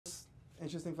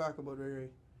Interesting fact about Ray Ray.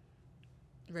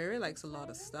 Ray Ray likes a lot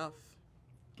of stuff.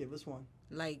 Give us one.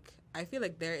 Like, I feel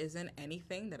like there isn't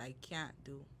anything that I can't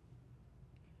do.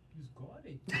 She's got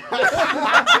it.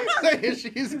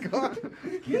 She's gone.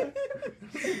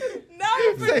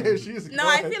 No,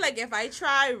 I feel like if I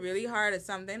try really hard at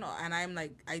something and I'm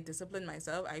like, I discipline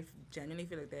myself, I genuinely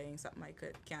feel like there ain't something I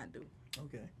can't do.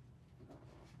 Okay.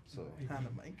 So, Kind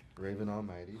of Mike. Raven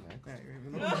Almighty next. Right,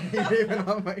 Raven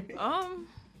Almighty. I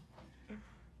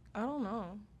don't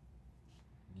know.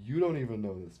 You don't even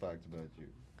know this fact about you.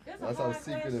 That's how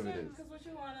secretive it is. What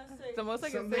you want to say? The most I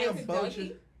can Something say about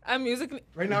you. I'm musically...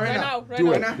 Right now.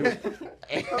 Do now. it.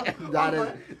 That is.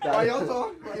 Why y'all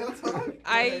talk?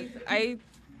 I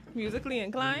musically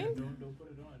inclined. Don't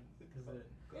put it on.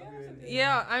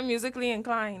 Yeah, I'm musically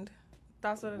inclined.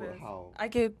 That's what it is. How? I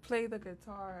could play the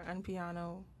guitar and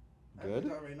piano. Good?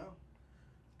 Right now.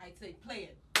 I'd say play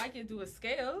it. I could do a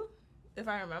scale if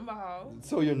I remember how.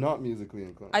 So you're not musically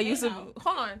inclined? I used to... Hold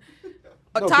on.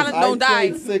 A No, talent 'cause don't I die.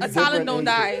 played 6 A talent different don't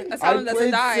die. instruments. A talent I doesn't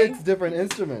played die. 6 different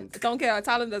instruments. Don't care. A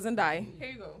talent doesn't die. Here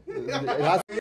you go. It has